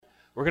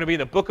We're going to be in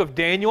the book of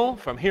Daniel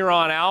from here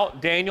on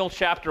out. Daniel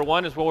chapter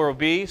 1 is where we'll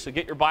be, so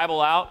get your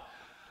Bible out.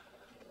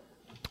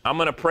 I'm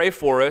going to pray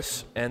for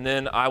us, and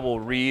then I will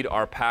read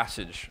our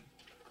passage.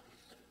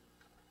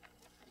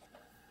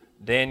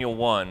 Daniel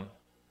 1.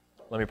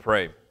 Let me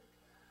pray.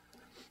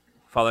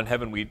 Father in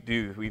heaven,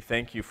 we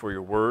thank you for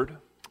your word.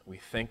 We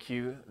thank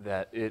you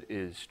that it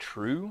is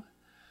true,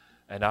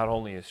 and not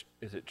only is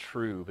it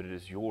true, but it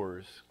is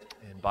yours.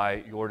 And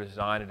by your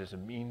design, it is a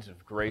means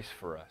of grace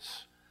for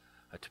us.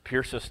 To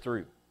pierce us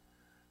through,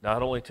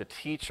 not only to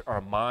teach our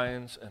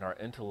minds and our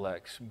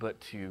intellects, but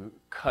to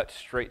cut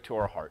straight to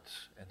our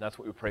hearts. And that's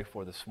what we pray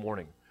for this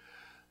morning,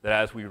 that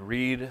as we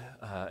read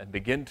and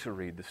begin to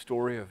read the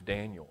story of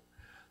Daniel,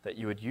 that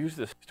you would use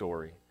this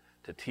story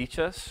to teach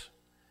us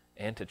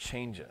and to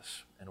change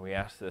us. And we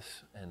ask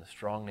this in the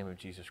strong name of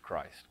Jesus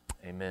Christ.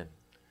 Amen.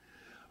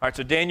 All right,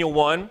 so Daniel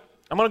 1.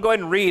 I'm going to go ahead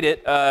and read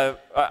it,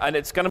 and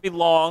it's going to be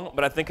long,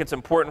 but I think it's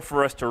important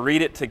for us to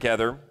read it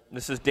together.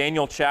 This is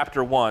Daniel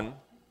chapter 1.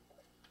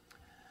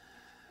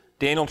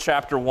 Daniel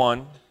chapter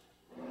 1.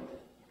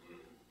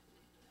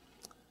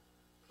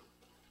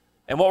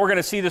 And what we're going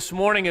to see this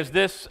morning is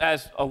this,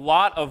 as a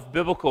lot of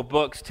biblical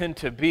books tend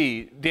to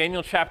be,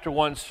 Daniel chapter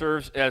 1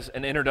 serves as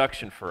an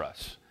introduction for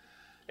us.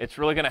 It's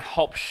really going to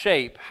help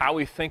shape how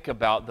we think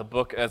about the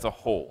book as a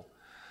whole.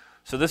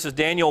 So this is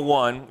Daniel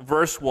 1,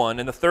 verse 1.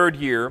 In the 3rd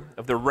year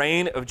of the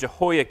reign of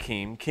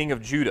Jehoiakim, king of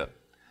Judah,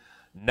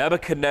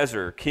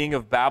 Nebuchadnezzar, king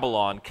of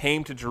Babylon,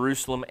 came to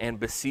Jerusalem and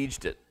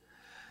besieged it.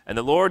 And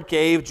the Lord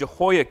gave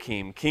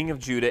Jehoiakim, king of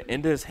Judah,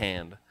 into his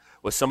hand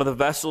with some of the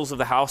vessels of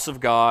the house of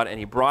God, and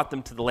he brought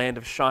them to the land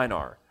of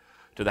Shinar,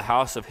 to the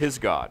house of his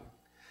God,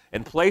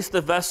 and placed the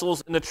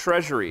vessels in the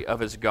treasury of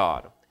his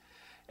God.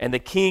 And the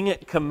king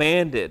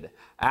commanded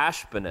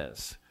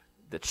Ashpenaz,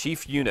 the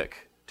chief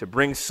eunuch, to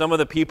bring some of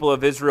the people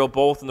of Israel,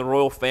 both in the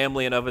royal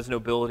family and of his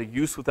nobility,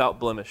 youths without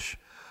blemish,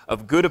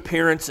 of good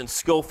appearance and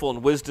skillful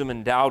in wisdom,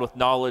 endowed with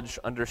knowledge,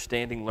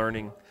 understanding,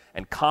 learning,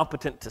 and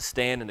competent to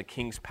stand in the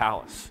king's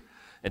palace,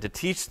 and to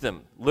teach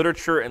them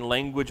literature and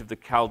language of the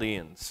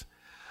Chaldeans.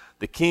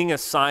 The king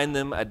assigned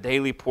them a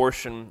daily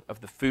portion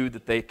of the food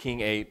that the king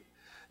ate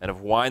and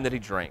of wine that he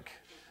drank.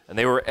 And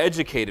they were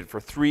educated for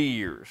 3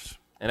 years.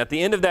 And at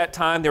the end of that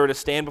time, they were to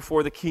stand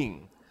before the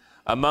king.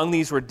 Among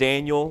these were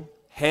Daniel,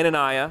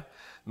 Hananiah,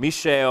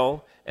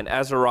 Mishael, and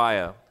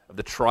Azariah of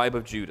the tribe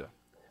of Judah.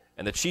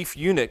 And the chief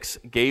eunuchs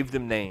gave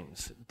them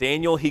names.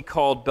 Daniel he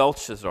called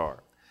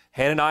Belshazzar.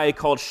 Hananiah he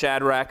called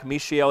Shadrach.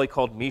 Mishael he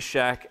called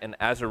Meshach. And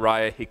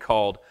Azariah he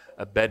called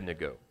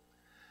Abednego.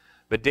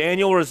 But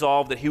Daniel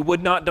resolved that he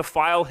would not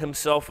defile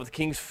himself with the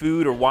king's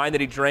food or wine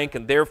that he drank,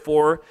 and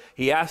therefore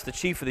he asked the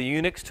chief of the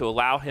eunuchs to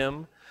allow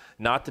him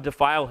not to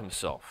defile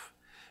himself.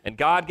 And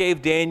God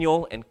gave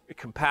Daniel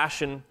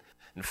compassion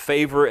and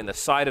favor in the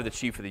sight of the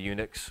chief of the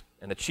eunuchs.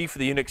 And the chief of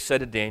the eunuchs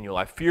said to Daniel,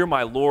 I fear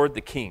my lord the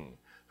king,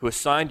 who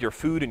assigned your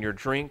food and your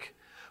drink.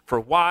 For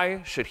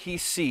why should he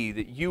see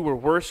that you were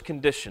worse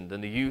conditioned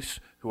than the youths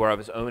who are of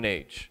his own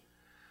age?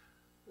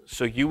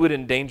 So you would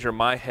endanger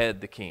my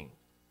head, the king.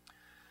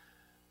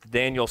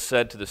 Daniel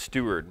said to the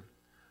steward,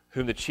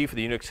 whom the chief of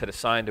the eunuchs had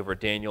assigned over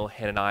Daniel,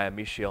 Hananiah,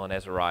 Mishael, and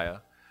Azariah,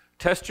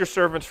 test your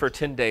servants for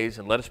 10 days,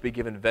 and let us be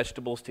given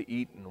vegetables to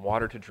eat and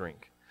water to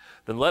drink.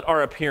 Then let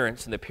our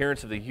appearance and the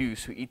appearance of the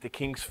youths who eat the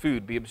king's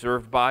food be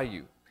observed by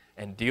you,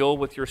 and deal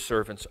with your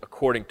servants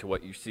according to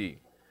what you see.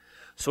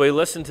 So he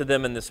listened to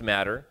them in this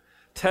matter,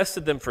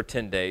 tested them for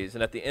 10 days,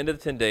 and at the end of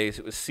the 10 days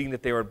it was seen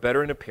that they were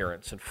better in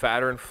appearance and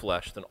fatter in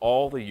flesh than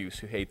all the youths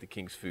who ate the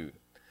king's food.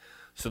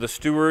 So the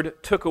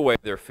steward took away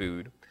their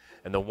food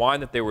and the wine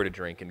that they were to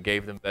drink, and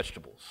gave them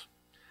vegetables.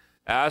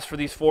 As for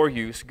these 4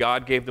 youths,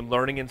 God gave them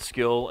learning and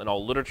skill in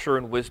all literature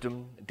and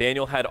wisdom.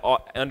 Daniel had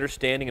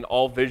understanding in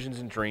all visions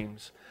and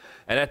dreams.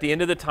 And at the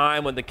end of the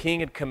time, when the king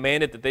had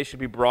commanded that they should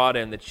be brought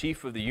in, the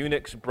chief of the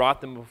eunuchs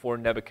brought them before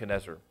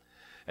Nebuchadnezzar.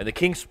 And the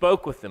king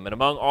spoke with them, and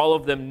among all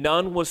of them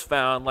none was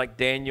found like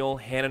Daniel,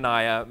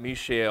 Hananiah,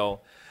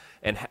 Mishael,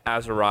 and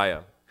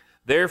Azariah.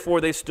 Therefore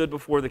they stood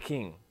before the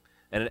king.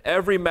 And in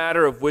every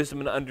matter of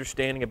wisdom and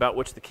understanding about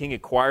which the king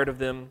inquired of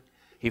them,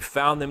 he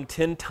found them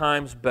 10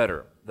 times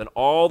better than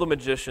all the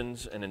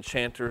magicians and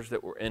enchanters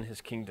that were in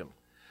his kingdom.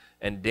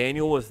 And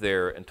Daniel was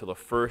there until the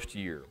 1st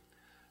year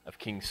of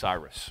King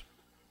Cyrus.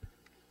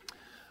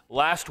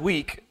 Last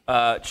week,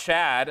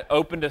 Chad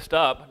opened us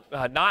up,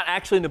 not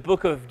actually in the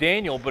book of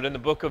Daniel, but in the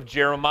book of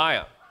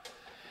Jeremiah.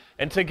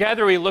 And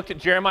together we looked at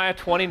Jeremiah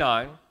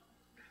 29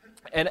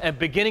 and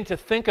beginning to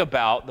think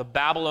about the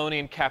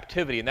Babylonian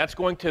captivity. And that's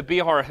going to be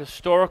our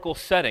historical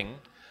setting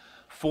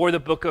for the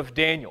book of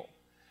Daniel.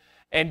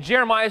 And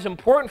Jeremiah is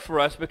important for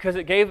us because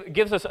it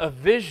gives us a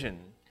vision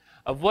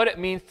of what it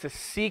means to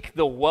seek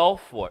the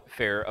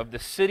welfare of the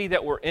city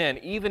that we're in,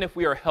 even if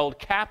we are held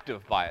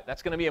captive by it.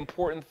 That's going to be an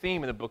important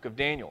theme in the book of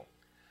Daniel.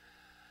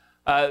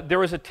 There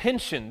was a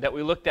tension that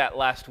we looked at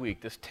last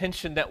week, this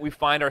tension that we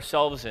find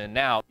ourselves in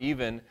now,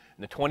 even in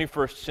the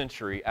 21st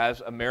century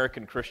as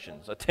American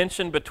Christians, a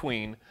tension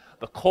between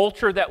the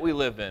culture that we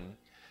live in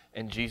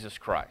and Jesus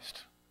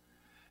Christ.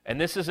 And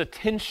this is a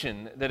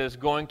tension that is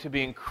going to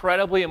be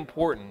incredibly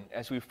important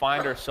as we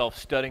find ourselves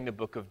studying the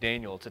book of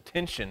Daniel. It's a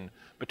tension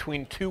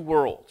between two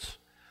worlds,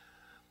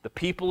 the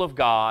people of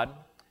God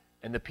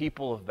and the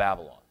people of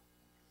Babylon.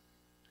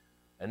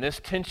 And this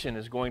tension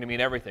is going to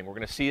mean everything. We're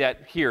going to see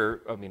that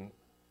here,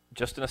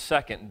 just in a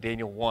second in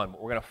Daniel 1,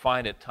 but we're going to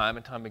find it time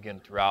and time again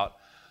throughout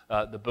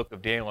the book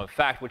of Daniel. In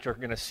fact, what you're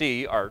going to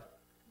see, our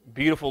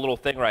beautiful little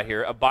thing right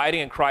here, abiding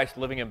in Christ,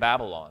 living in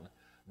Babylon,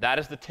 that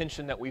is the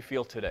tension that we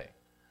feel today.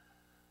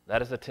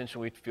 That is the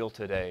tension we feel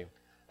today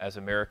as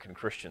American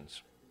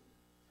Christians.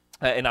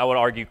 And I would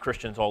argue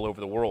Christians all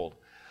over the world.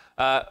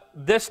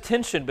 This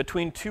tension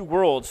between two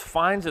worlds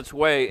finds its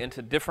way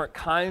into different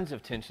kinds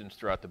of tensions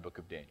throughout the book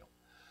of Daniel.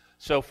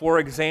 So, for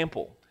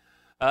example,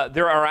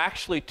 there are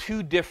actually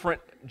two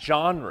different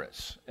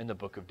genres in the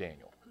book of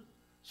Daniel.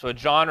 So a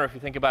genre, if you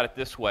think about it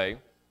this way,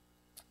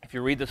 if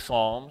you read the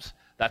Psalms,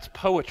 that's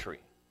poetry,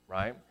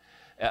 right?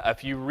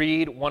 If you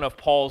read one of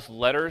Paul's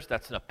letters,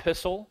 that's an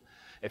epistle.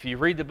 If you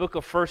read the book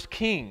of 1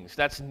 Kings,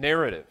 that's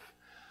narrative.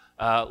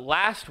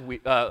 Last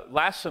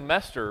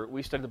semester,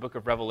 we studied the book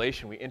of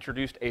Revelation. We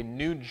introduced a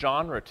new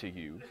genre to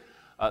you,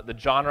 the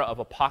genre of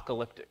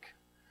apocalyptic.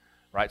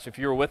 Right? So if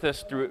you were with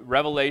us through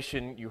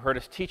Revelation, you heard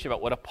us teach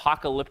about what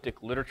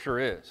apocalyptic literature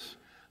is.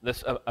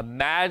 This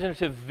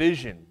imaginative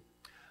vision.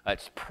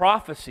 It's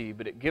prophecy,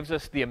 but it gives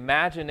us the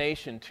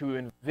imagination to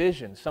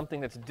envision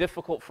something that's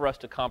difficult for us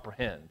to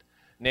comprehend,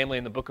 namely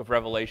in the book of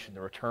Revelation, the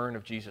return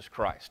of Jesus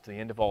Christ, the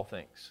end of all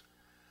things.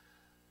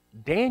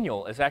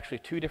 Daniel is actually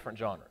two different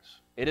genres.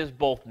 It is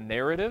both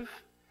narrative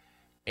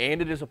and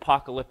it is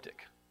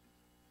apocalyptic.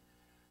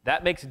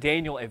 That makes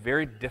Daniel a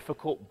very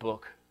difficult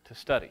book to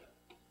study.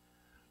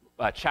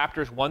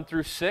 Chapters 1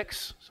 through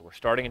 6, so we're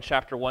starting in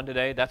chapter 1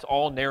 today, that's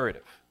all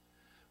narrative.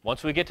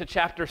 Once we get to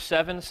chapter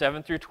 7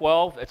 through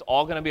 12, it's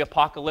all going to be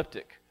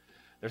apocalyptic.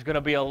 There's going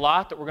to be a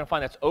lot that we're going to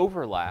find that's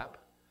overlap,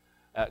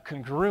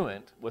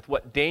 congruent with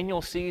what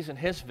Daniel sees in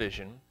his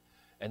vision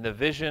and the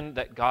vision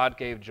that God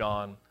gave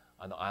John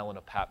on the island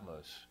of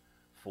Patmos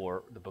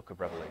for the book of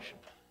Revelation.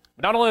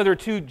 But not only are there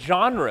two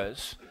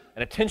genres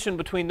and a tension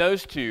between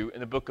those two in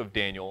the book of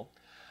Daniel,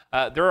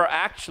 there are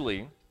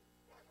actually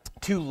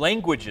two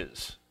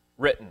languages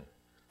written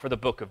for the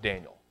book of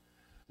Daniel.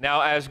 Now,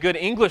 as good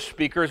English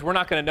speakers, we're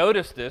not going to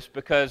notice this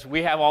because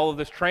we have all of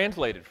this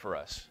translated for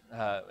us,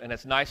 and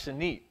it's nice and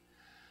neat.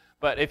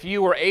 But if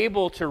you were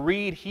able to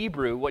read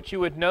Hebrew, what you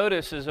would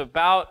notice is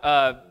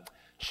about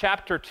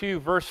chapter 2,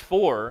 verse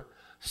 4,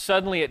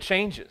 suddenly it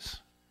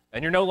changes.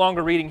 And you're no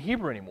longer reading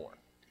Hebrew anymore.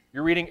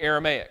 You're reading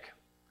Aramaic.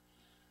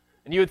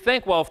 And you would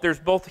think, well, if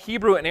there's both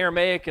Hebrew and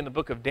Aramaic in the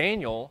book of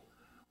Daniel,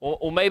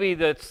 well, maybe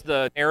that's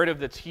the narrative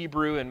that's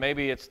Hebrew, and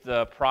maybe it's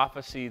the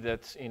prophecy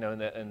that's, in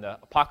the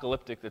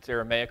apocalyptic that's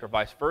Aramaic, or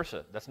vice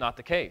versa. That's not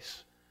the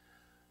case.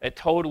 It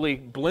totally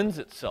blends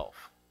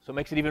itself, so it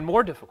makes it even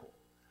more difficult.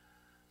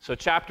 So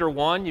chapter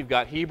 1, you've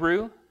got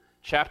Hebrew.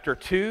 Chapter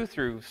 2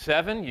 through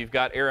 7, you've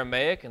got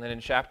Aramaic, and then in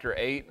chapter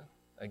 8,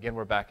 again,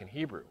 we're back in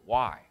Hebrew.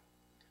 Why?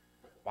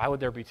 Why would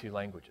there be two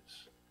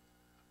languages?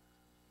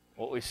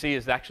 What we see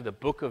is actually the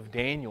book of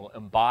Daniel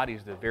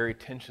embodies the very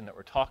tension that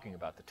we're talking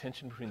about, the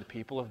tension between the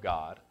people of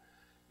God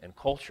and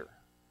culture.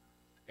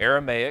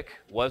 Aramaic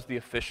was the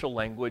official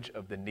language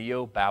of the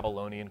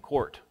Neo-Babylonian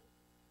court.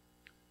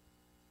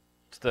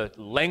 It's the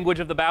language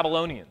of the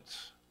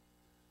Babylonians.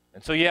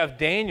 And so you have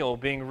Daniel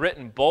being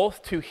written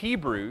both to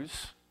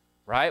Hebrews,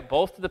 right,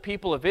 both to the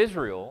people of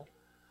Israel,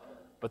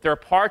 but there are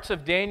parts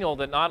of Daniel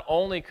that not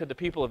only could the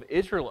people of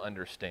Israel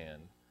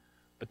understand,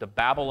 but the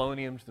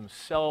Babylonians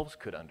themselves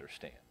could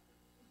understand.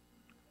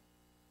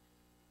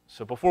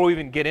 So before we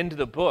even get into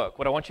the book,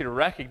 what I want you to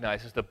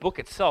recognize is the book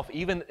itself,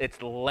 even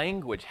its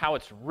language, how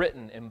it's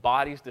written,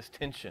 embodies this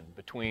tension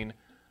between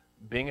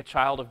being a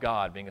child of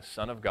God, being a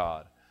son of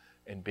God,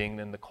 and being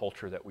in the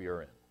culture that we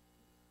are in.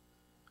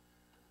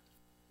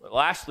 But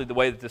lastly, the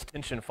way that this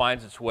tension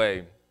finds its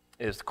way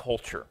is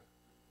culture.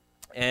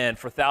 And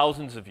for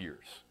thousands of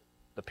years,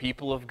 the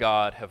people of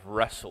God have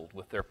wrestled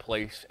with their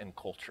place in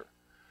culture.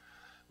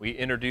 We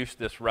introduced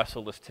this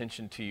restless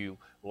tension to you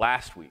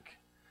last week.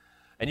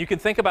 And you can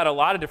think about it a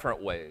lot of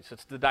different ways.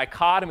 It's the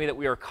dichotomy that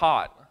we are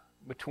caught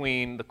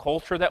between the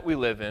culture that we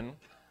live in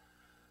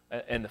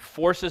and the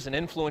forces and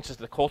influences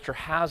the culture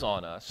has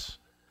on us,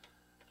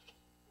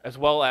 as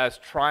well as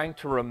trying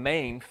to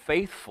remain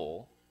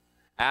faithful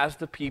as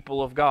the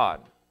people of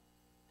God.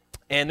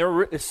 And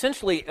there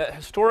essentially,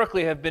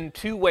 historically, have been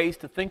two ways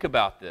to think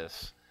about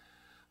this.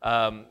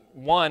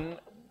 One,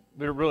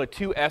 there are really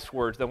two S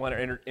words that I want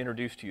to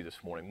introduce to you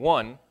this morning.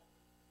 One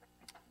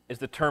is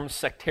the term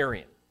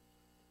sectarian.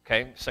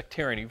 Okay,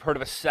 sectarian. You've heard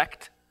of a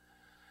sect?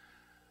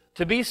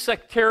 To be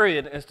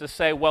sectarian is to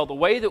say, well, the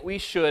way that we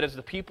should, as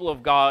the people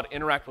of God,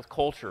 interact with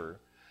culture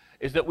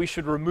is that we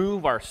should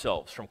remove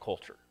ourselves from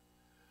culture.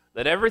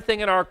 That everything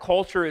in our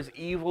culture is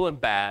evil and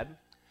bad,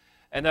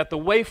 and that the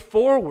way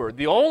forward,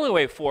 the only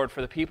way forward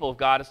for the people of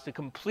God is to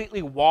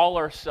completely wall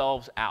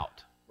ourselves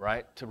out,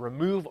 right? To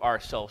remove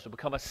ourselves, to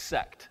become a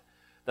sect.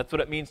 That's what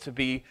it means to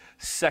be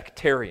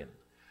sectarian.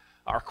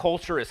 Our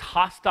culture is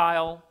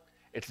hostile,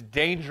 It's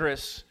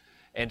dangerous,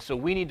 and so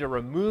we need to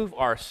remove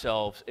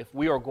ourselves if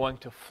we are going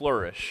to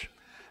flourish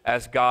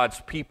as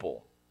God's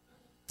people.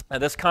 Now,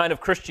 this kind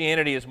of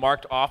Christianity is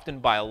marked often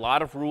by a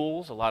lot of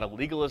rules, a lot of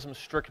legalism,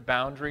 strict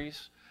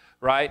boundaries,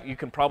 right? You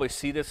can probably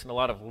see this in a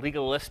lot of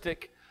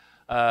legalistic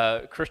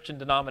Christian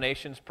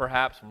denominations,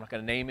 perhaps. I'm not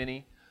going to name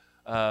any,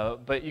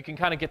 but you can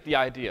kind of get the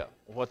idea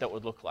of what that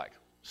would look like.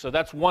 So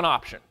that's one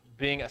option,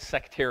 being a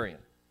sectarian.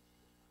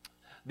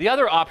 The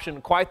other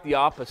option, quite the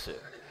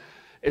opposite,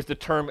 is the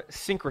term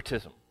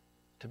syncretism,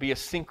 to be a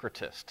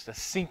syncretist, to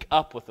sync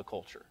up with the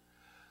culture.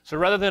 So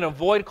rather than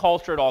avoid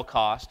culture at all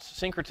costs,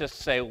 syncretists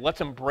say,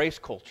 let's embrace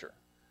culture.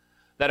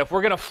 That if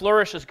we're going to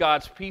flourish as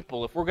God's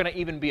people, if we're going to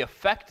even be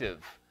effective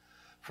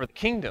for the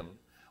kingdom,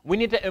 we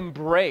need to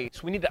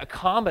embrace, we need to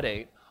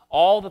accommodate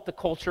all that the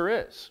culture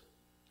is,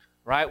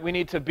 right? We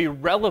need to be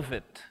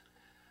relevant.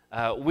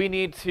 We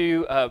need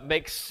to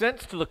make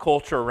sense to the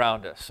culture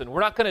around us. And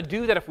we're not going to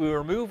do that if we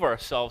remove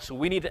ourselves, so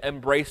we need to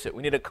embrace it.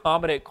 We need to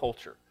accommodate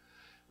culture,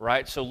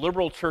 right? So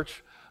liberal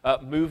church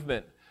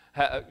movement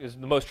is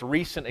the most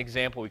recent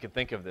example we can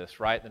think of this,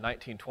 right? The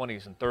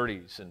 1920s and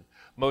 30s. And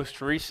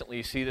most recently,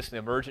 you see this in the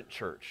emergent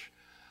church.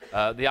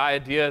 The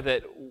idea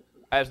that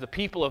as the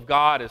people of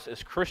God,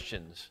 as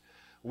Christians,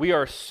 we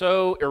are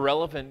so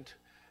irrelevant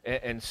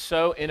and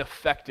so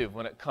ineffective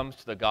when it comes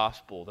to the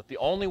gospel that the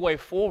only way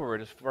forward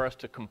is for us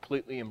to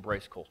completely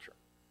embrace culture.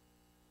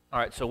 All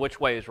right, so which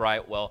way is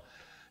right? Well,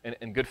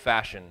 in good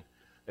fashion,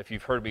 if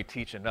you've heard me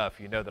teach enough,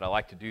 you know that I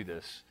like to do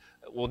this.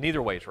 Well,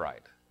 neither way is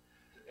right.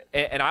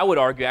 And I would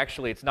argue,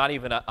 actually, it's not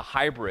even a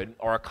hybrid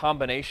or a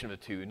combination of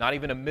the two, not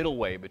even a middle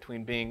way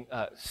between being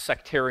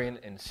sectarian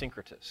and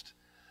syncretist.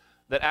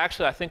 That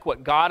actually, I think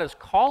what God is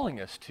calling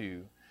us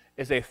to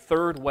is a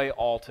third way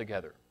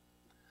altogether.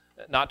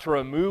 Not to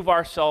remove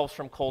ourselves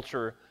from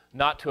culture,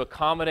 not to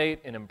accommodate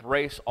and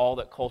embrace all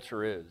that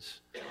culture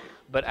is,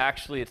 but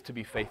actually it's to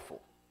be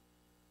faithful.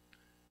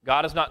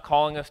 God is not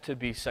calling us to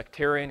be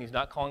sectarian. He's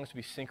not calling us to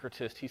be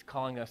syncretist. He's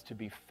calling us to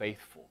be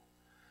faithful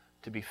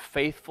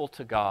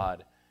to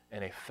God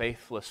in a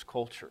faithless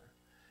culture.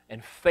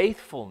 And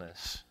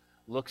faithfulness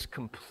looks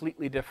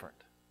completely different,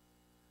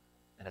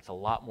 and it's a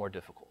lot more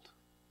difficult.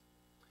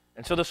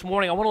 And so this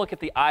morning, I want to look at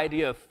the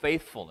idea of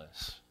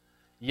faithfulness.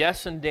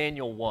 Yes, in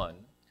Daniel 1,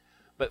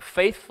 but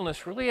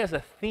faithfulness really as a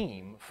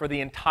theme for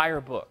the entire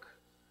book.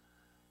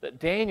 That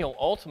Daniel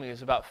ultimately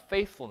is about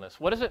faithfulness.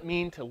 What does it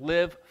mean to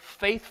live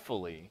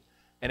faithfully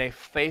in a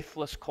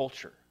faithless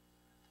culture?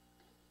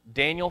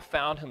 Daniel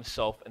found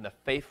himself in the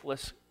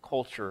faithless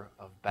culture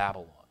of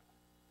Babylon.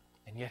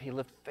 And yet he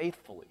lived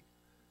faithfully.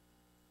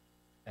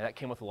 And that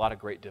came with a lot of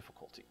great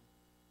difficulty.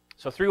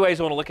 So 3 ways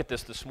I want to look at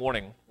this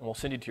morning, and we'll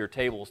send you to your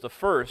tables. The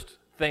first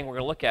thing we're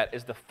going to look at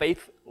is the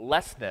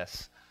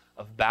faithlessness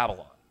of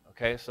Babylon.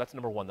 Okay, so that's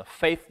number one, the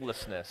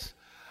faithlessness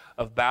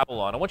of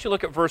Babylon. I want you to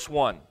look at verse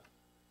 1.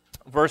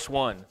 Verse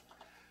 1.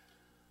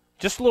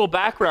 Just a little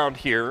background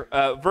here.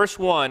 Verse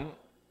 1,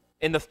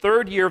 in the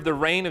 3rd year of the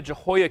reign of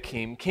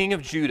Jehoiakim, king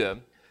of Judah,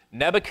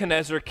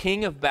 Nebuchadnezzar,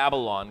 king of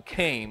Babylon,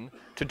 came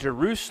to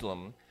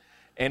Jerusalem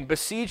and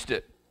besieged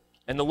it.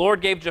 And the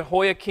Lord gave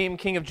Jehoiakim,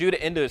 king of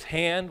Judah, into his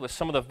hand with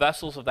some of the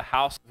vessels of the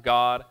house of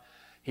God.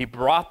 He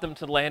brought them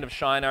to the land of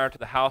Shinar, to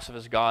the house of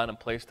his God, and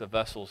placed the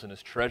vessels in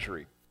his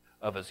treasury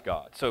of his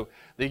God. So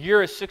the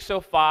year is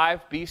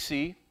 605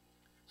 BC,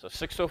 so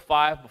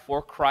 605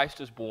 before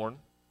Christ is born.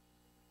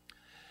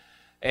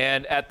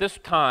 And at this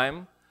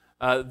time,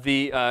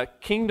 the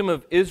kingdom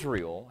of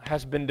Israel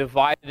has been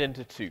divided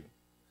into two.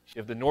 You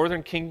have the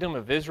northern kingdom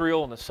of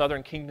Israel and the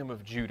southern kingdom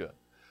of Judah.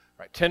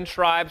 Right, 10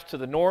 tribes to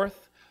the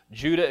north,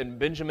 Judah and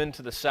Benjamin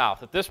to the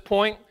south. At this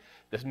point,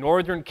 this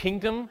northern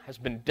kingdom has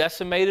been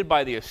decimated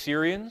by the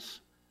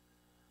Assyrians,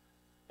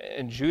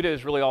 and Judah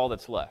is really all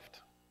that's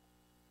left.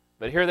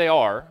 But here they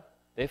are.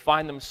 They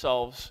find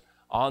themselves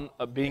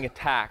being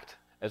attacked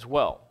as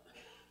well,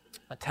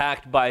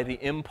 attacked by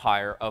the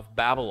empire of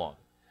Babylon.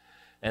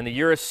 And the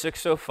year is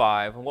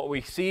 605, and what we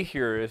see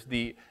here is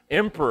the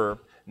emperor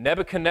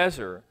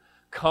Nebuchadnezzar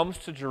comes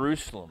to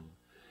Jerusalem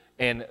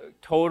and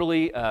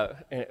totally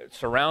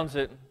surrounds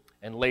it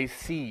and lays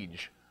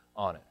siege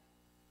on it.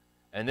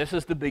 And this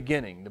is the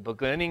beginning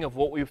of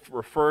what we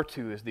refer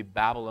to as the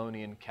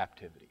Babylonian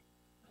captivity,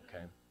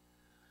 okay?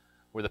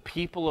 Where the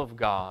people of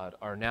God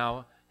are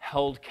now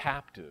held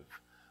captive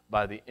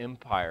by the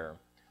empire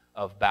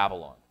of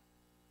Babylon.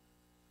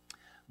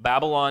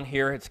 Babylon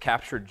here has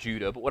captured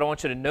Judah, but what I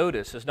want you to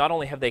notice is not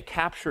only have they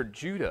captured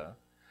Judah,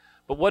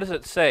 but what does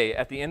it say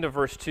at the end of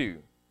verse 2?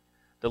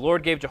 The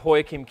Lord gave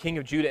Jehoiakim, king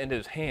of Judah, into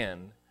his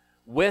hand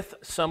with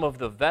some of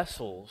the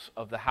vessels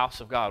of the house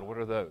of God. What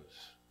are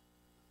those?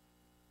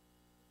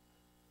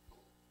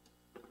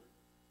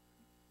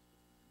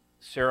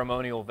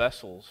 Ceremonial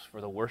vessels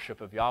for the worship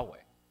of Yahweh.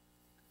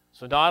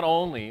 So not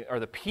only are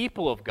the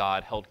people of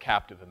God held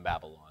captive in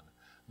Babylon,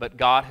 but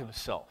God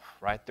himself,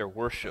 right? Their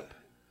worship,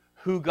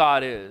 who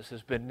God is,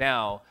 has been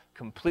now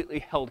completely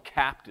held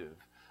captive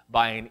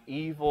by an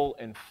evil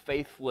and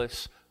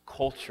faithless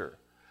culture.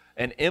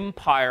 An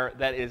empire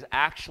that is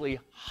actually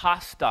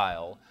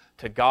hostile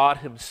to God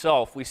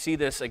himself. We see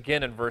this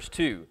again in verse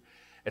 2.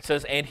 It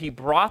says, and he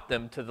brought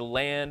them to the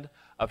land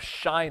of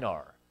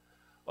Shinar.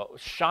 Well,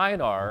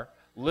 Shinar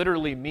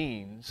literally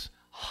means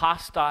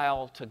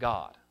hostile to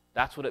God.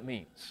 That's what it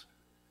means.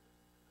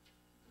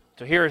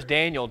 So here is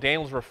Daniel.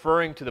 Daniel's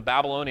referring to the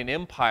Babylonian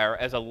Empire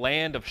as a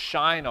land of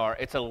Shinar.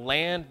 It's a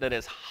land that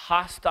is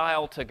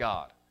hostile to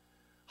God,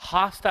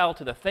 hostile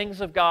to the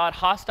things of God,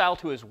 hostile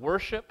to his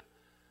worship,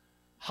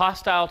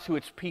 hostile to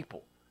its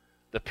people.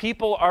 The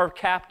people are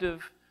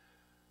captive,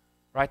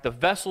 right? The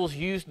vessels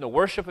used in the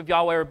worship of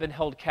Yahweh have been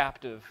held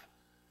captive.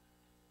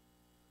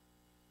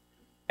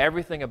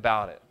 Everything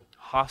about it,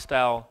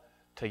 hostile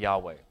to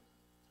Yahweh.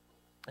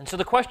 And so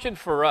the question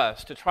for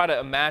us to try to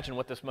imagine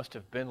what this must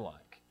have been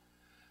like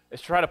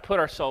is to try to put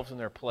ourselves in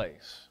their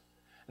place.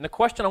 And the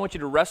question I want you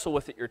to wrestle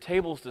with at your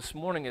tables this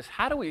morning is,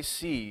 how do we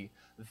see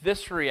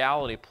this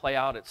reality play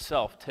out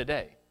itself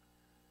today?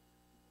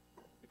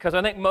 Because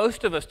I think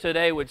most of us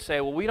today would say,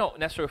 well, we don't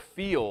necessarily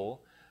feel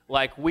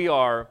like we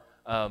are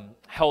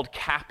held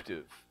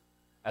captive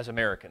as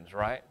Americans,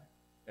 right?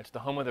 It's the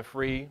home of the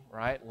free,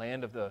 right?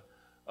 Land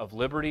of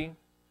liberty.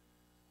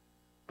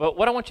 But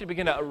what I want you to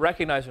begin to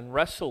recognize and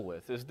wrestle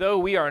with is, though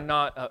we are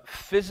not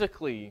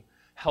physically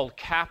held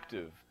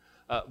captive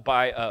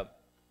by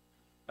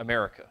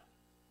America,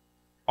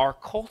 our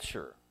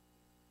culture,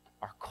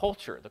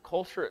 the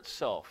culture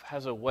itself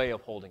has a way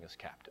of holding us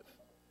captive.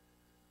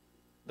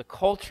 The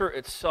culture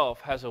itself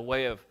has a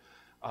way of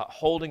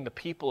holding the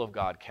people of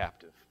God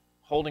captive,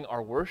 holding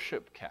our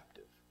worship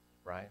captive,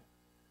 right?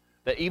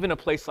 That even a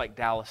place like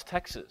Dallas,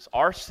 Texas,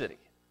 our city,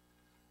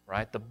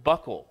 right? The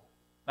buckle,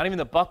 not even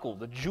the buckle,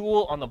 the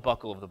jewel on the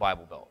buckle of the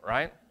Bible Belt,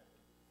 right?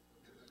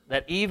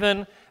 That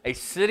even a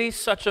city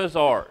such as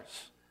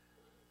ours,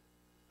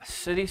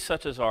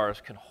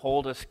 can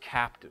hold us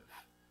captive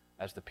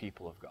as the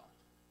people of God.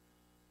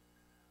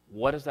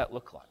 What does that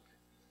look like?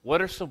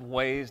 What are some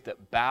ways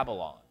that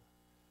Babylon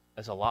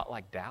is a lot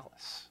like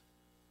Dallas?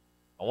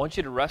 I want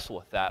you to wrestle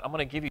with that. I'm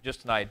going to give you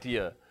just an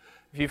idea.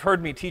 If you've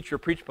heard me teach or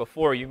preach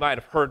before, you might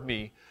have heard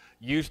me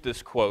use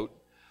this quote.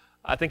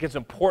 I think it's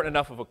important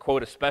enough of a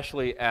quote,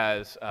 especially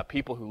as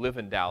people who live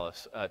in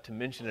Dallas, to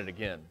mention it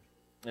again.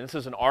 And this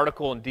is an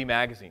article in D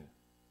Magazine.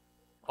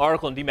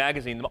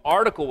 The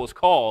article was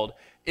called,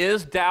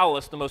 "Is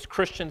Dallas the Most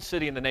Christian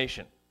City in the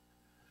Nation?"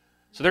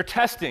 So they're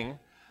testing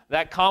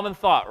that common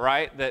thought,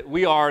 right? That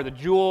we are the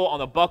jewel on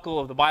the buckle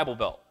of the Bible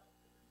Belt.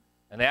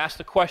 And they asked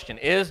the question,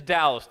 is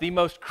Dallas the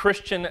most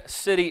Christian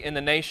city in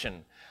the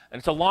nation? And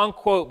it's a long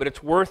quote, but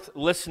it's worth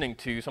listening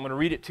to, so I'm going to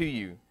read it to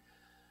you.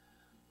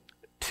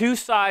 Two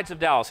sides of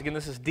Dallas. Again,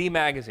 this is D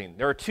Magazine.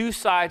 There are two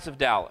sides of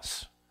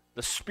Dallas,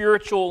 the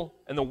spiritual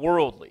and the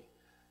worldly,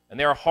 and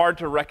they are hard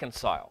to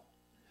reconcile.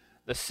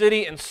 The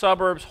city and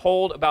suburbs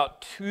hold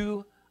about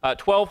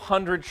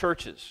 1,200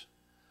 churches,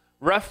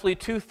 roughly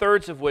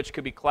 2/3 of which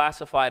could be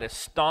classified as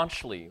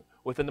staunchly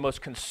within the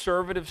most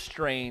conservative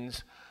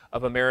strains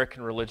of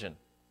American religion.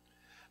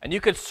 And you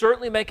could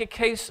certainly make a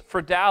case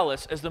for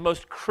Dallas as the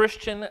most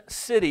Christian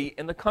city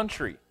in the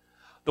country,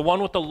 the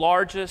one with the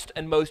largest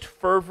and most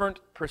fervent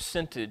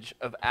percentage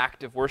of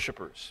active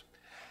worshipers.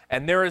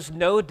 And there is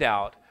no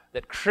doubt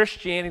that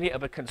Christianity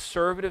of a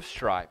conservative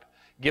stripe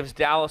gives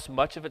Dallas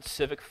much of its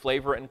civic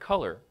flavor and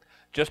color,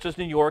 just as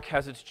New York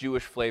has its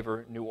Jewish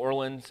flavor, New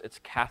Orleans its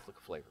Catholic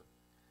flavor.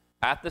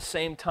 At the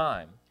same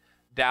time,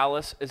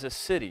 Dallas is a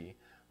city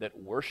that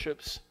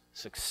worships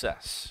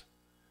success,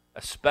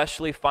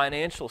 especially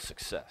financial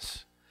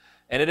success.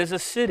 And it is a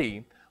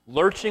city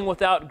lurching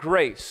without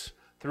grace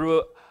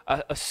through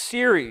a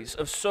series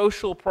of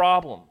social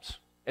problems.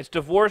 Its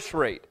divorce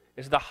rate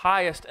is the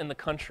highest in the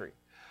country.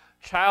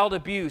 Child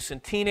abuse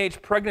and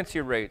teenage pregnancy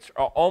rates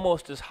are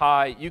almost as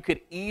high. You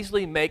could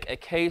easily make a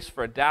case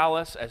for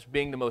Dallas as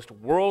being the most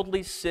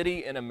worldly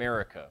city in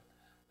America,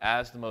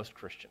 as the most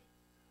Christian.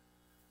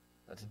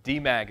 That's D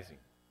Magazine.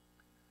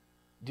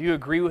 Do you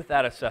agree with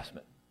that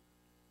assessment?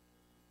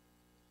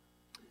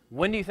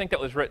 When do you think that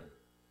was written?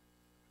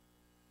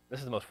 This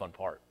is the most fun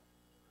part.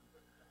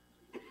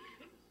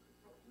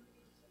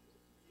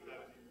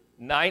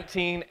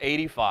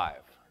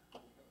 1985.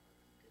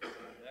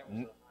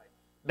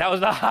 That was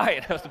the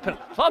height. It's a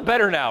lot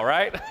better now,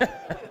 right?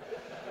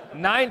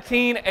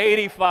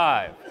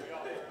 1985.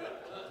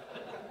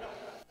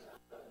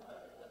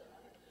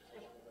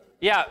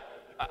 Yeah,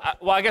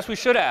 well, I guess we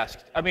should ask.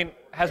 I mean,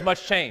 has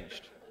much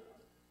changed?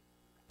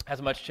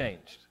 Has much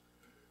changed?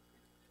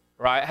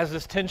 Right? Has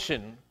this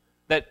tension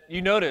that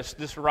you notice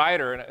this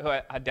writer, who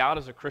I doubt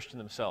is a Christian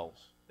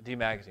themselves, D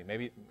Magazine,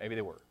 maybe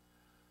they were,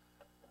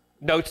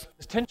 notes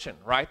this tension,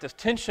 right? This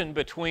tension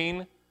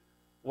between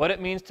what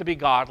it means to be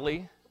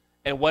godly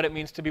and what it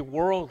means to be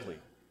worldly.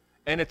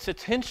 And it's a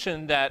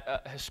tension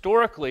that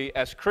historically,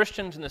 as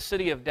Christians in the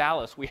city of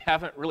Dallas, we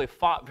haven't really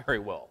fought very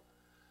well.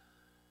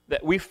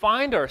 That we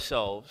find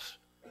ourselves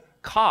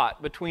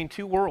caught between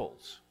two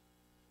worlds,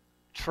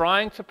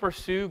 trying to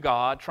pursue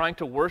God, trying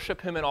to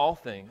worship Him in all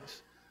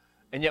things,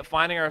 and yet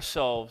finding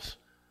ourselves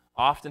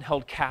often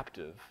held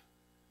captive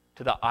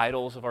to the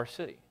idols of our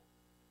city,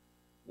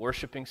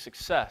 worshiping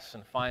success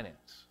and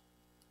finance,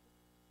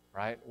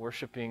 right?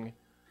 Worshiping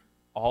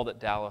all that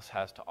Dallas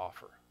has to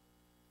offer.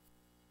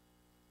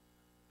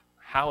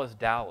 How is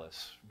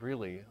Dallas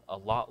really a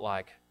lot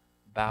like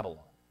Babylon?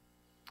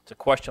 It's a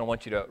question I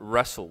want you to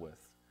wrestle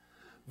with.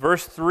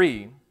 Verse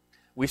 3,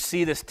 we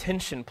see this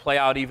tension play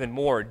out even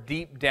more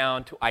deep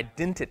down to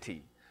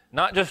identity.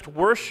 Not just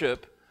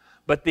worship,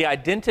 but the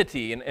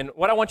identity. And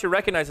what I want you to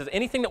recognize is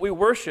anything that we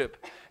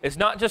worship is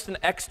not just an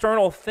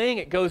external thing,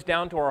 it goes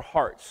down to our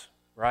hearts,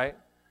 right?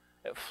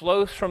 It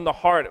flows from the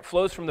heart. It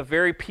flows from the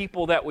very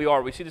people that we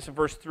are. We see this in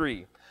verse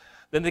 3.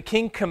 Then the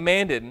king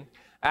commanded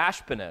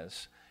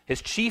Ashpenaz,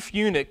 his chief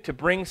eunuch, to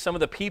bring some of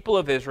the people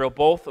of Israel,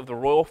 both of the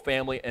royal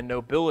family and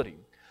nobility.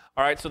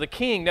 All right, so the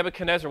king,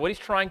 Nebuchadnezzar, what he's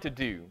trying to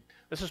do,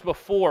 this is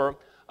before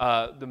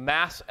the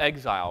mass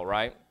exile,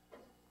 right?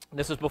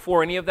 This is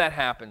before any of that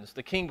happens.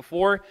 The king,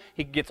 before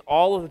he gets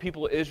all of the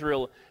people of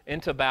Israel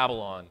into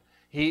Babylon,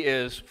 he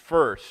is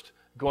first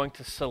going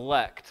to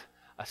select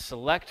a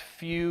select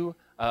few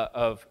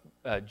of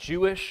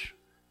Jewish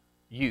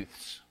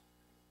youths,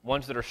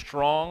 ones that are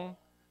strong,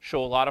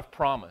 show a lot of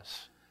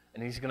promise,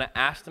 and he's going to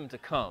ask them to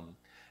come.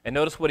 And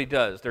notice what he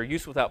does. They're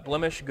youths without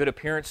blemish, good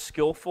appearance,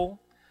 skillful.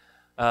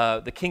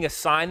 The king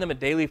assigned them a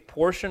daily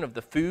portion of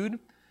the food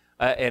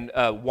and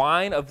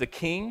wine of the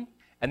king,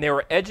 and they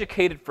were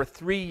educated for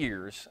 3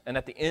 years, and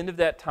at the end of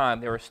that time,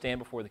 they were to stand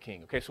before the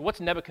king. Okay, so what's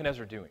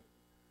Nebuchadnezzar doing?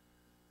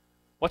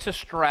 What's his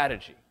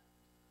strategy?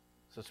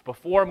 So it's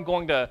before I'm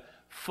going to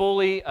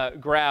fully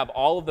grab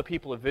all of the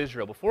people of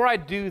Israel. Before I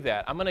do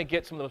that, I'm going to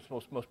get some of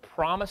the most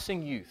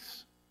promising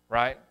youths,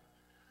 right?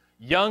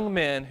 Young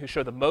men who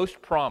show the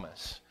most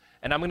promise,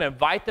 and I'm going to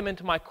invite them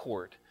into my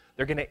court.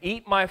 They're going to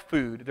eat my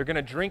food, they're going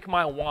to drink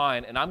my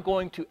wine, and I'm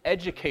going to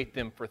educate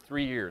them for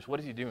 3 years. What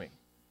is he doing?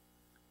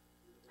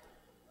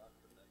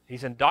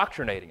 He's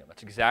indoctrinating them.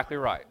 That's exactly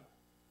right.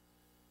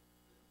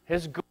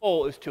 His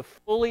goal is to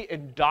fully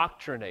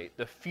indoctrinate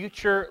the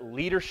future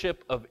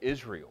leadership of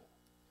Israel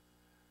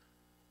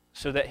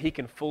so that he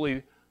can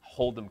fully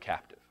hold them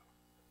captive.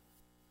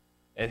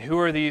 And who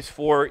are these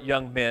 4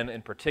 young men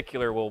in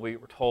particular? Well, we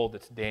were told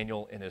it's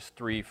Daniel and his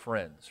 3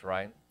 friends,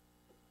 right?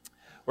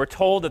 We're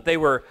told that they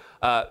were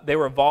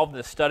involved in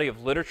the study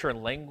of literature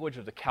and language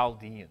of the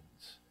Chaldeans.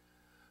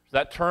 So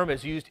that term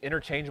is used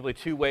interchangeably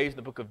 2 ways in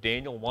the book of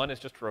Daniel. One is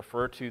just to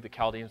refer to the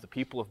Chaldeans, the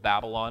people of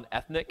Babylon,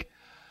 ethnic.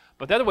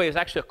 But the other way is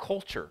actually a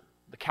culture,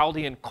 the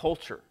Chaldean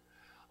culture.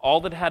 All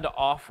that it had to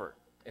offer,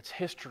 its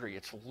history,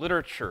 its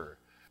literature,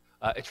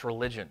 its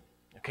religion.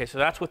 Okay, so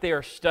that's what they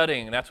are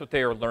studying, and that's what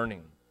they are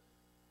learning.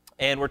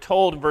 And we're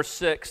told in verse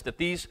 6 that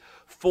these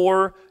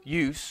 4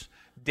 youths,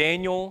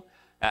 Daniel,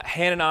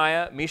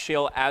 Hananiah,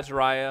 Mishael,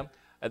 Azariah,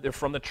 they're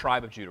from the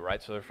tribe of Judah,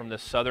 right? So they're from the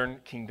southern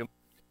kingdom.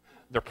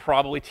 They're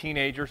probably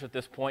teenagers at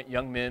this point,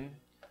 young men.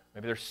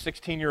 Maybe they're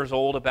 16 years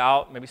old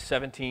about, maybe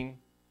 17.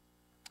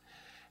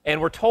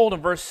 And we're told in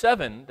verse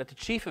 7 that the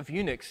chief of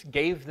eunuchs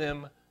gave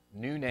them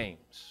new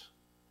names.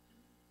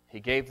 He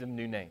gave them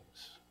new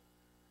names.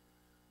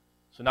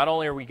 So not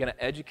only are we going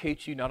to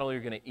educate you, not only are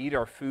we going to eat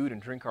our food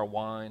and drink our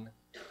wine,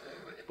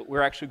 but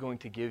we're actually going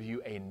to give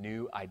you a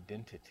new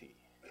identity.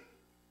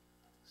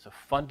 So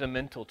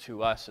fundamental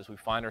to us as we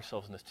find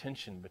ourselves in this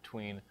tension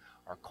between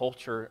our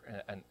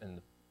culture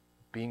and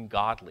being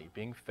godly,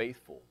 being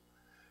faithful.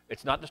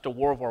 It's not just a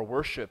war of our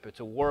worship,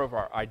 it's a war of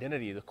our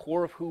identity, the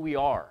core of who we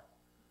are.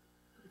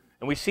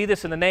 And we see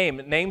this in the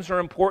name. Names are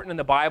important in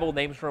the Bible,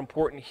 names are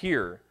important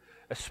here.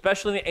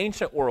 Especially in the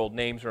ancient world,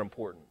 names are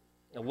important.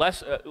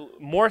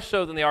 More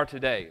so than they are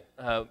today.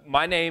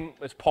 My name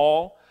is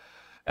Paul.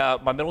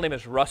 My middle name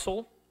is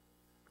Russell.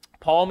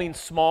 Paul means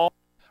small.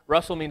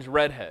 Russell means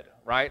redhead,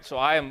 right? So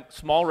I am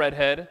small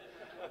redhead.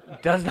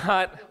 Does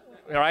not,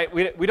 all right?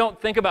 We don't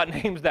think about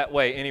names that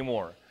way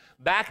anymore.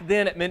 Back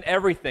then, it meant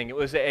everything. It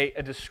was a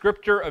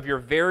descriptor of your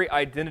very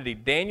identity.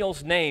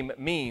 Daniel's name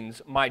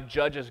means, my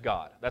judge is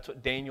God. That's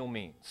what Daniel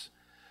means.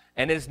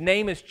 And his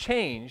name is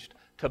changed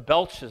to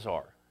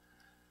Belshazzar,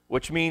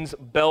 which means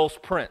Bel's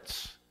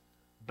prince.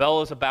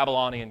 Bel is a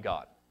Babylonian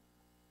god.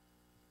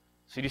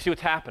 So do you see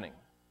what's happening?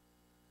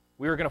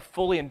 We are going to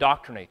fully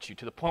indoctrinate you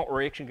to the point where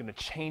we're actually going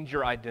to change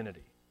your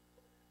identity.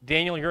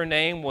 Daniel, your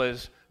name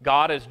was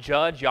God as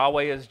judge,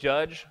 Yahweh as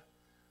judge.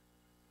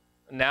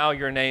 Now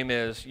your name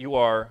is, you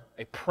are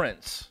a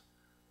prince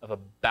of a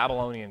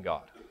Babylonian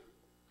god.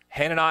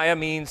 Hananiah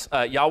means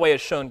Yahweh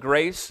has shown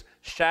grace.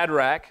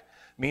 Shadrach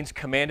means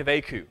command of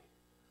Aku,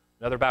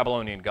 another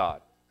Babylonian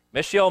god.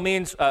 Mishael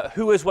means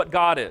who is what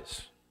God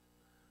is.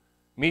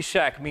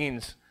 Meshach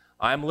means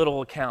I am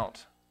little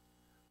account.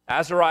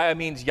 Azariah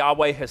means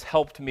Yahweh has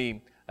helped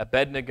me.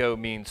 Abednego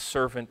means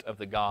servant of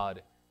the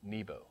god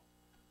Nebo,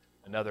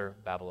 another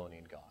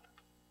Babylonian god.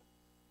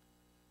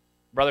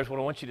 Brothers, what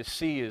I want you to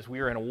see is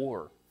we are in a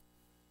war,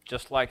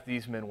 just like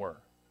these men were.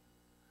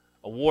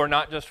 A war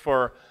not just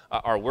for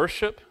our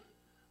worship,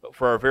 but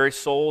for our very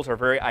souls, our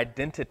very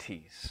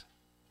identities.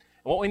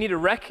 And what we need to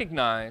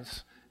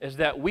recognize is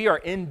that we are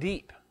in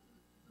deep.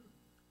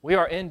 We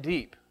are in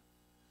deep.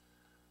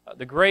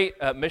 The great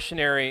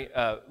missionary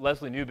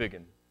Leslie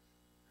Newbigin,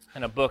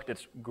 in a book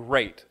that's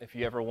great if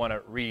you ever want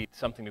to read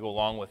something to go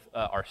along with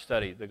our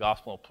study, The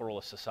Gospel of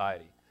Pluralist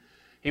Society.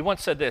 He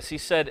once said this. He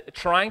said,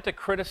 trying to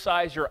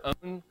criticize your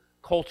own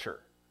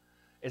culture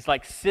is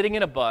like sitting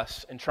in a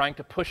bus and trying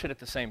to push it at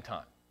the same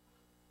time.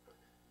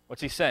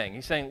 What's he saying?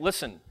 He's saying,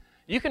 listen,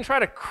 you can try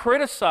to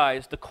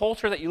criticize the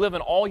culture that you live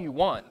in all you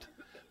want,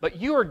 but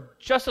you are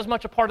just as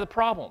much a part of the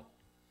problem.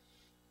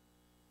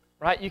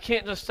 Right? You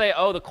can't just say,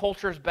 oh, the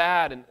culture is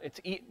bad and it's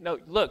no,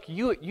 look,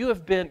 you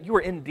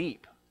are in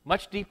deep,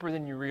 much deeper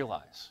than you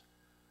realize.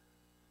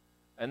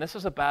 And this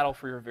is a battle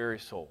for your very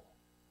soul.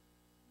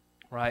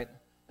 Right?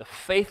 The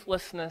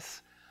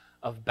faithlessness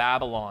of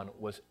Babylon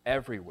was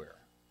everywhere.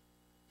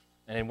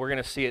 And we're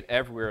going to see it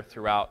everywhere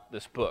throughout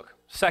this book.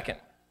 Second,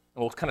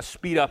 and we'll kind of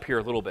speed up here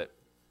a little bit.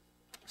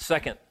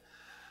 Second,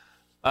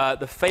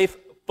 the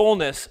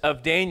faithfulness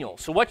of Daniel.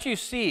 So what you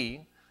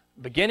see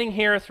beginning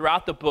here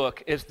throughout the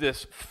book is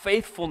this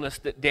faithfulness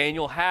that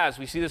Daniel has.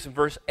 We see this in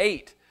verse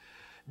 8.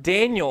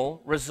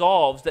 Daniel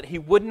resolves that he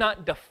would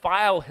not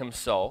defile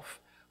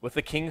himself with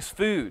the king's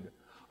food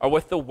or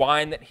with the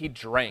wine that he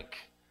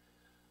drank.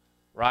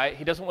 Right?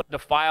 He doesn't want to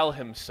defile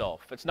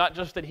himself. It's not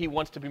just that he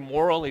wants to be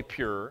morally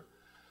pure,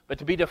 but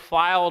to be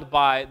defiled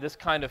by this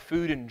kind of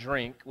food and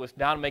drink was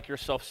now to make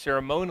yourself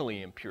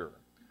ceremonially impure.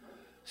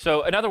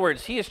 So, in other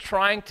words, he is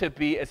trying to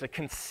be as a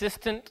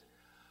consistent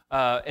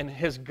in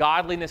his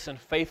godliness and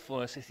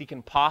faithfulness as he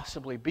can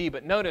possibly be.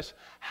 But notice,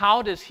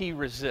 how does he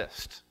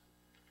resist?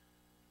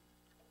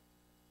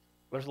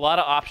 There's a lot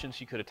of options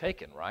he could have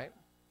taken, right?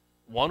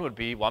 One would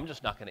be, well, I'm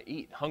just not going to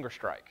eat, hunger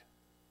strike.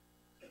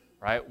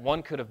 Right?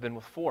 One could have been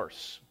with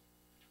force.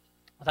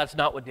 But that's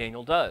not what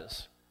Daniel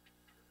does.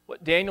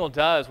 What Daniel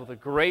does with a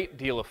great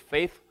deal of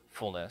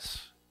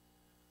faithfulness,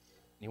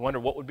 and you wonder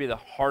what would be the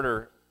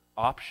harder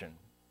option,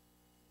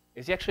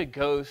 is he actually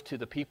goes to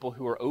the people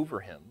who are over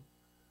him,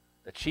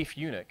 the chief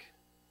eunuch,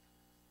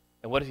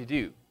 and what does he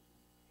do?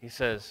 He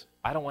says,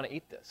 I don't want to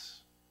eat this.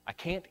 I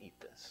can't eat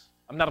this.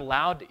 I'm not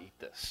allowed to eat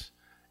this.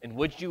 And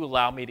would you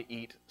allow me to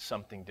eat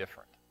something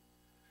different?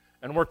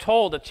 And we're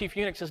told that chief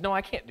eunuch says, no,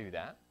 I can't do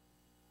that.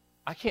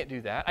 I can't do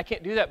that. I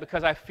can't do that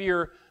because I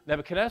fear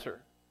Nebuchadnezzar.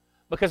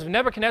 Because if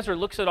Nebuchadnezzar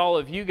looks at all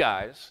of you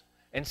guys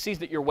and sees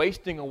that you're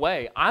wasting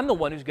away, I'm the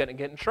one who's going to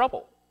get in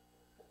trouble.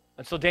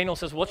 And so Daniel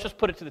says, well, let's just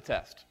put it to the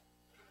test.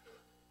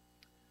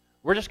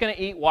 We're just going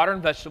to eat water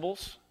and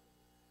vegetables.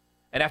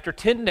 And after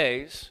 10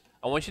 days,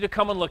 I want you to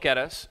come and look at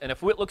us. And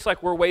if it looks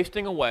like we're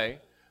wasting away,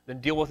 then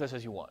deal with us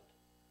as you want.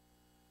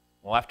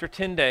 Well, after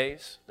 10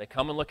 days, they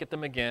come and look at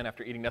them again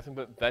after eating nothing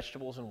but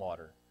vegetables and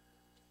water.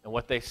 And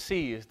what they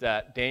see is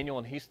that Daniel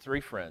and his 3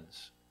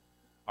 friends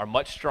are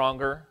much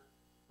stronger,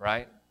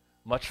 right?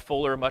 Much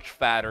fuller, much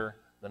fatter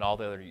than all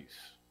the other youths.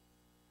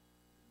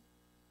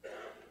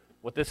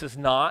 What this is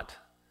not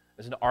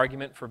is an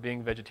argument for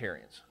being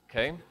vegetarians,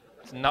 okay?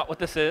 It's not what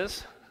this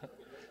is.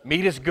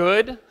 Meat is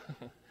good.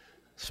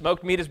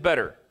 Smoked meat is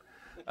better.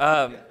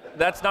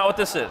 That's not what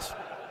this is.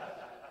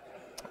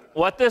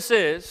 What this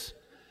is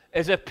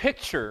a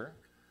picture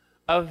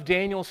of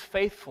Daniel's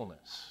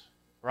faithfulness,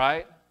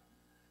 right?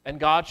 And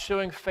God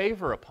showing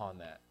favor upon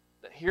that.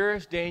 That here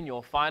is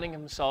Daniel finding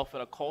himself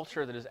in a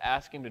culture that is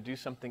asking him to do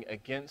something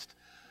against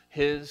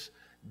his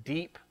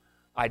deep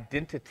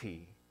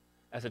identity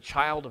as a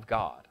child of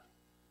God.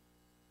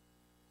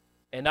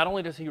 And not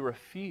only does he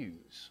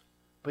refuse,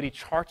 but he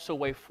charts a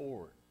way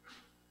forward.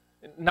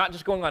 Not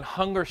just going on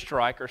hunger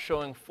strike or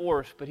showing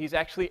force, but he's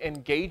actually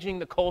engaging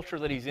the culture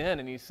that he's in,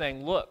 and he's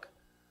saying, look,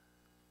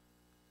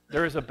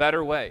 there is a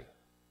better way.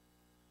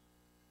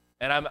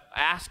 And I'm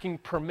asking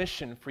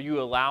permission for you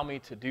to allow me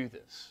to do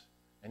this.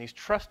 And he's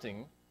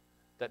trusting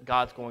that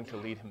God's going to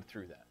lead him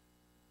through that.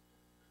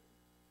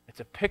 It's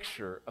a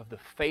picture of the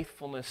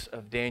faithfulness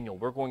of Daniel.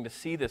 We're going to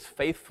see this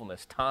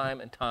faithfulness time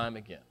and time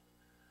again.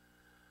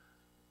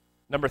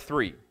 Number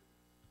 3,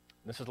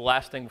 this is the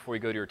last thing before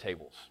you go to your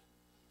tables.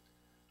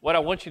 What I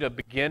want you to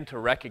begin to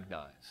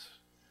recognize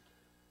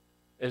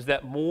is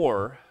that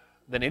more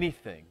than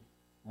anything,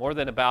 more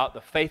than about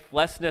the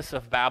faithlessness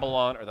of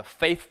Babylon or the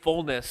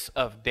faithfulness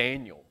of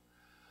Daniel,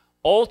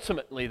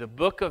 ultimately the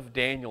book of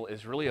Daniel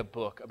is really a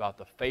book about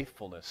the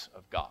faithfulness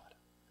of God.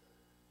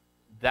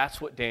 That's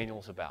what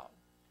Daniel's about.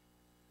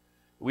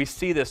 We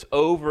see this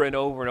over and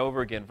over and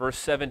over again. Verse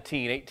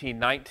 17, 18,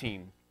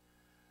 19.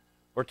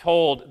 We're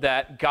told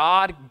that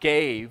God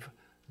gave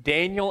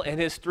Daniel and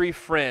his 3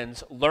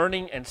 friends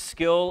learning and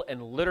skill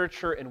and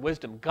literature and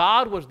wisdom.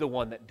 God was the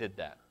one that did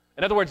that.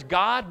 In other words,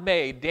 God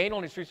made Daniel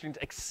and his 3 friends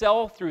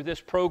excel through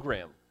this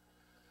program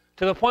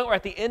to the point where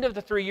at the end of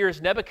the 3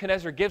 years,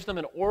 Nebuchadnezzar gives them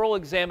an oral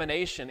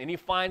examination, and he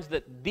finds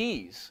that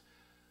these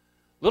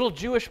little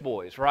Jewish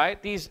boys,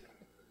 right, these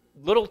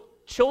little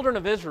children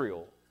of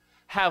Israel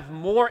have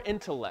more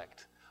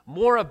intellect,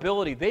 more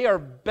ability. They are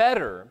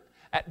better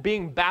at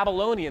being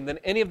Babylonian than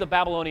any of the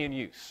Babylonian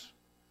youths.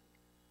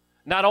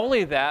 Not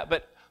only that,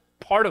 but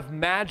part of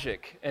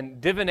magic and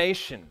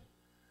divination,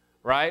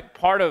 right?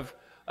 Part of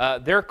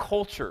their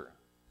culture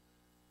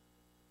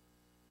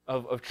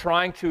of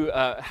trying to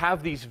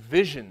have these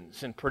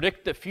visions and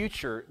predict the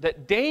future,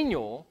 that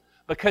Daniel,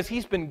 because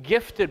he's been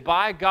gifted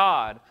by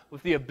God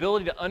with the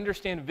ability to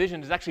understand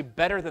vision, is actually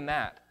better than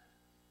that,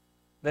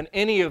 than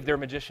any of their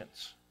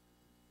magicians.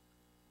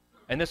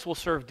 And this will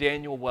serve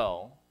Daniel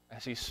well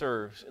as he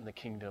serves in the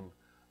kingdom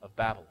of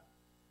Babylon.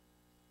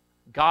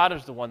 God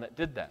is the one that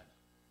did that.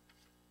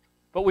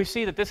 But we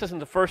see that this isn't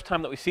the first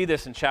time that we see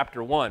this in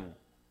chapter 1.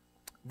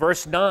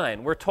 Verse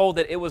 9, we're told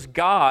that it was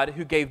God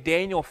who gave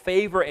Daniel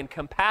favor and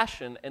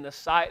compassion in the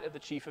sight of the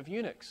chief of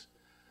eunuchs.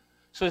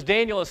 So as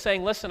Daniel is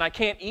saying, listen, I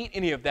can't eat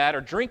any of that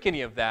or drink any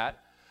of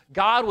that,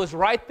 God was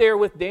right there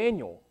with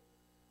Daniel,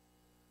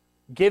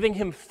 giving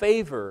him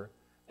favor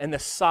in the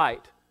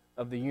sight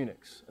of the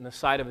eunuchs, in the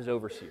sight of his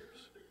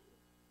overseers.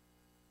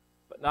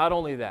 But not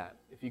only that,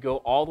 if you go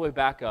all the way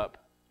back up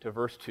to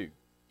verse 2,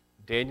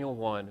 Daniel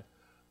 1,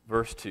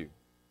 verse 2,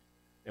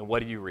 and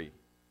what do you read?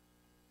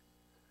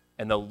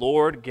 And the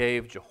Lord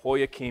gave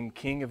Jehoiakim,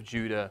 king of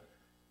Judah,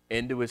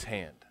 into his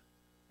hand,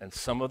 and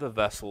some of the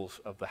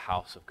vessels of the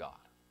house of God.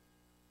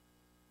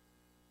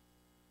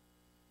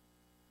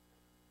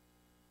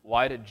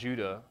 Why did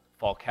Judah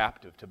fall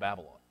captive to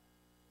Babylon?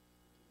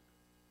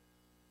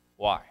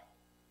 Why?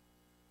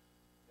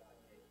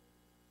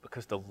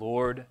 Because the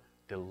Lord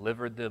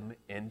delivered them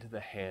into the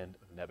hand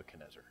of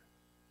Nebuchadnezzar.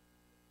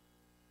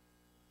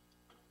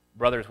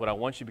 Brothers, what I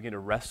want you to begin to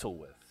wrestle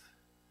with,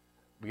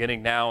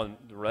 beginning now and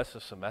the rest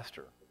of the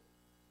semester,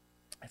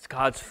 it's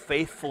God's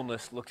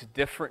faithfulness looks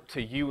different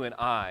to you and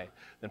I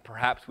than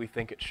perhaps we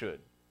think it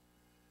should.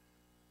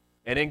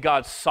 And in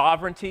God's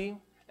sovereignty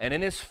and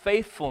in his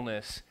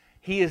faithfulness,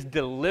 he is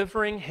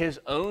delivering his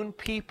own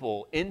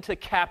people into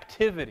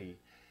captivity,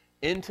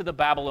 into the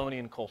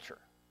Babylonian culture.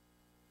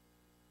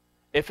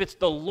 If it's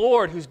the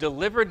Lord who's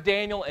delivered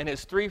Daniel and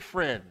his 3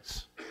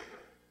 friends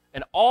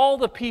and all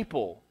the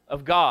people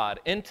of God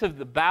into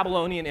the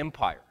Babylonian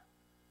Empire,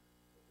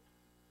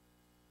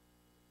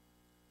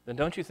 then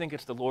don't you think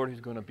it's the Lord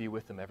who's going to be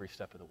with them every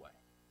step of the way?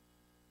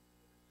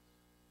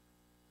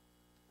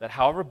 That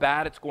however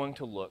bad it's going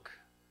to look,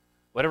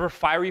 whatever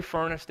fiery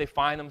furnace they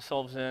find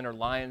themselves in or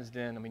lion's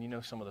den, I mean, you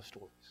know some of the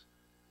stories.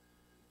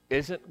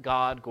 Isn't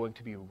God going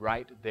to be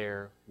right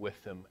there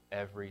with them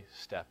every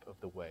step of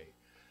the way?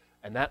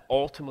 And that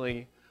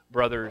ultimately,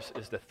 brothers,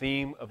 is the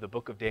theme of the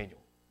book of Daniel.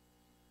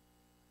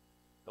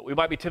 But we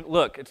might be tempted.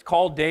 Look, it's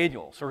called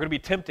Daniel, so we're going to be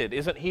tempted.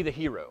 Isn't he the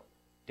hero?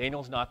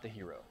 Daniel's not the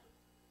hero.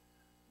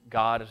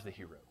 God is the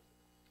hero.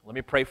 Let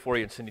me pray for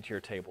you and send you to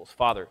your tables.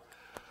 Father,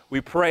 we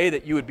pray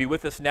that you would be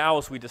with us now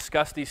as we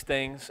discuss these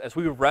things, as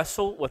we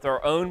wrestle with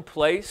our own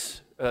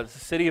place, the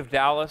city of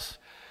Dallas,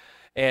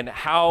 and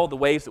how the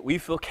ways that we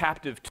feel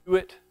captive to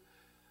it.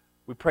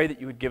 We pray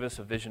that you would give us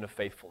a vision of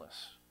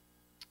faithfulness.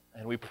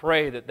 And we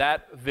pray that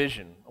that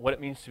vision, what it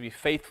means to be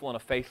faithful in a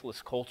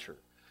faithless culture,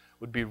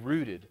 would be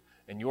rooted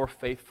in your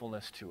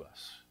faithfulness to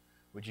us.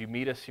 Would you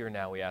meet us here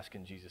now, we ask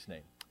in Jesus'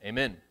 name.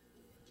 Amen.